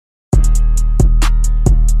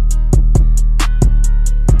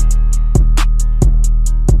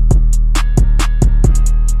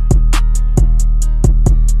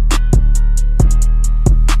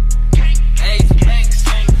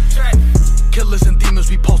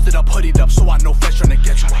so I know Fed's tryna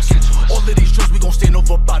get to us. All of these drills, we gon' stand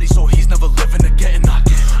over body, so he's never living or getting up.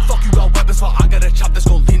 Fuck, you got weapons, so I got a chop that's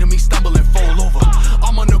gon' lean to me, stumble and fall over.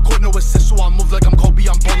 I'm on the court, no assist, so I move like I'm Kobe,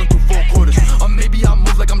 I'm ballin' through 4 quarters. Or maybe I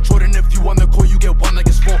move like I'm Jordan, if you on the court, you get one like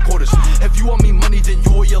it's 4 quarters. If you want me money, then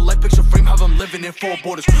you or your life picture frame, have them living in 4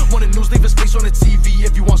 borders. Want the news, leave his face on the TV,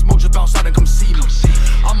 if you want smoke, just bounce out and come see me.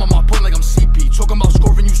 I'm on my point like I'm CP, talking about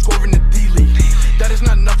scoring, you scoring the D-League. That is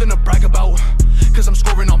not nothing to brag about, cause I'm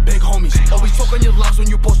scoring on big homies. Always talk on your lives when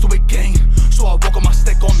you post to a gang, so I walk on my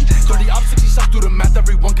stick on me. 30 ops, 60 shots, do the math,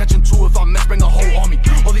 everyone catching 2. If I miss, bring a whole army.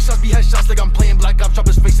 All these shots be headshots like I'm playing Black Ops. Chop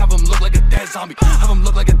his face, have him look like a dead zombie. Have him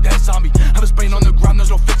look like a dead zombie. Have his brain on the ground,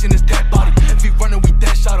 there's no fixing his dead body. If he running, we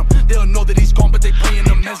dead shot him. They'll know that he's gone, but they playing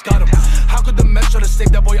the mess got him. How could the mess try to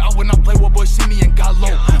save that boy out when I play what boy see me and got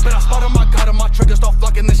low? But I spot him, I got him, my trigger start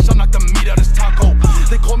flocking, this shot knock the meat out his taco.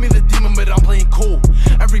 They call me the demon, but I'm playing cool.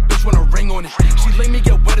 Every bitch want a ring on it. She let me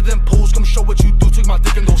get wetter than pools. Come show what you do, take my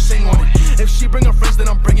dick and go sing on it. If she bring her friends, then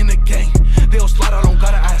I'm bringing the gang. They'll slide, I don't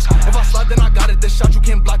gotta ask. If I slide, then I got it. This shot you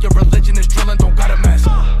can't block, your religion is drilling, don't gotta mask.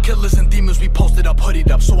 Killers and demons, we posted up,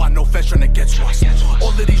 hoodied up, so I know Fed's tryna get to us. All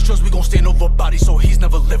of these drills, we gon' stand over body, so he's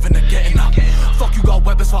never living or getting up. Fuck, you got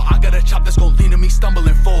weapons, so I got a chop that's gon' lean to me, stumble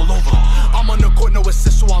and fall over. I'm on the court, no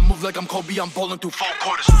assist, so I move like I'm Kobe, I'm ballin' through 4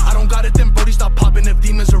 quarters. I don't got it, then Brody stop popping. If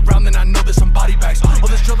demons around, then I know there's some body bags. All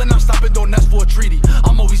this drilling, I'm stopping, don't ask for a treaty.